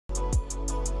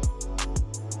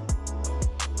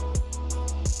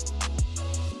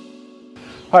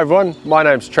Hi everyone, my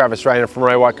name's Travis Rayner from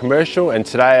Ray White Commercial, and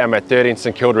today I'm at 13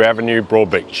 St Kilda Avenue,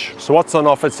 Broadbeach. So what's on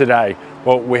offer today?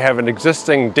 Well, we have an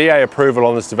existing DA approval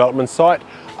on this development site,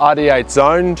 RD8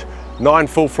 zoned, 9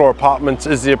 full floor apartments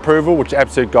is the approval, which is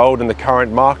absolute gold in the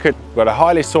current market. We've got a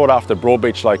highly sought after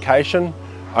Broadbeach location,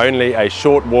 only a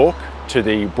short walk to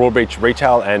the Broadbeach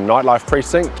retail and nightlife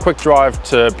precinct, quick drive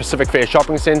to Pacific Fair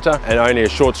Shopping Centre, and only a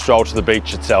short stroll to the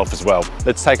beach itself as well.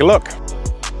 Let's take a look.